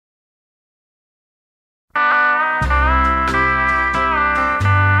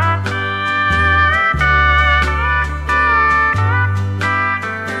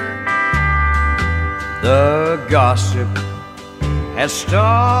gossip has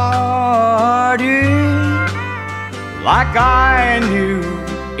started like I knew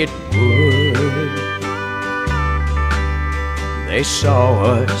it would. They saw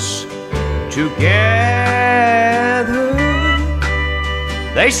us together.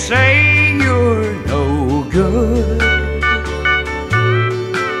 They say you're no good.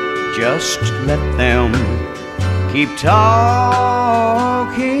 Just let them keep talking,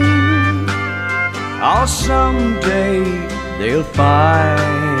 or someday they'll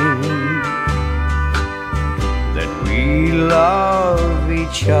find that we love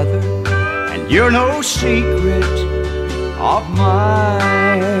each other, and you're no secret of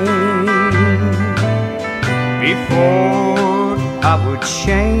mine. Before I would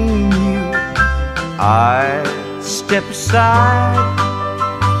shame you, I'd step aside.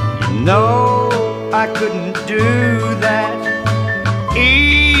 You know I couldn't do that,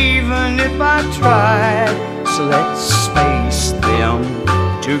 even if I tried. So let's face them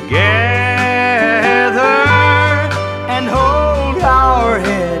together and hold our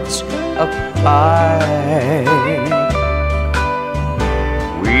heads up high.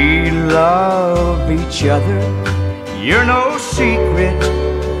 We love each other, you're no secret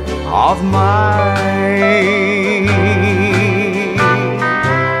of mine.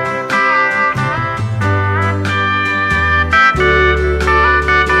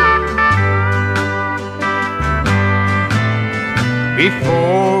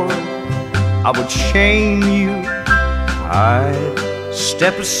 Before I would shame you, I'd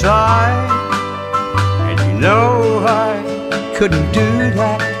step aside. And you know I couldn't do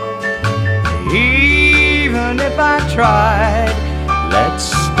that, even if I tried. Let's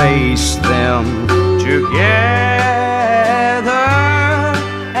face them together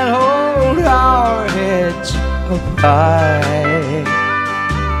and hold our heads up high.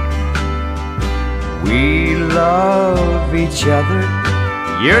 We love each other,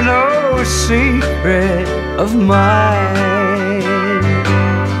 you're no secret of mine.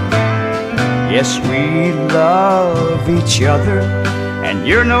 Yes, we love each other, and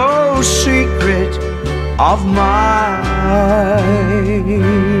you're no secret of mine.